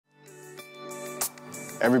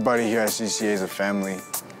Everybody here at CCA is a family,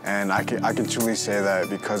 and I can truly say that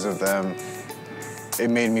because of them,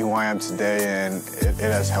 it made me who I am today, and it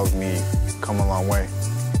has helped me come a long way.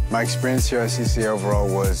 My experience here at CCA overall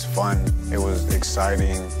was fun. It was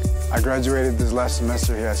exciting. I graduated this last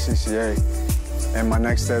semester here at CCA, and my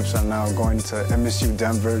next steps are now going to MSU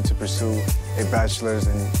Denver to pursue a bachelor's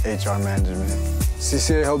in HR management.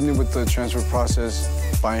 CCA helped me with the transfer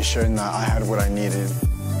process by ensuring that I had what I needed.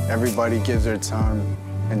 Everybody gives their time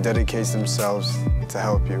and dedicates themselves to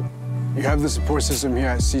help you. You have the support system here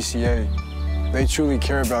at CCA. They truly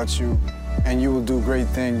care about you, and you will do great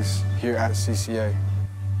things here at CCA.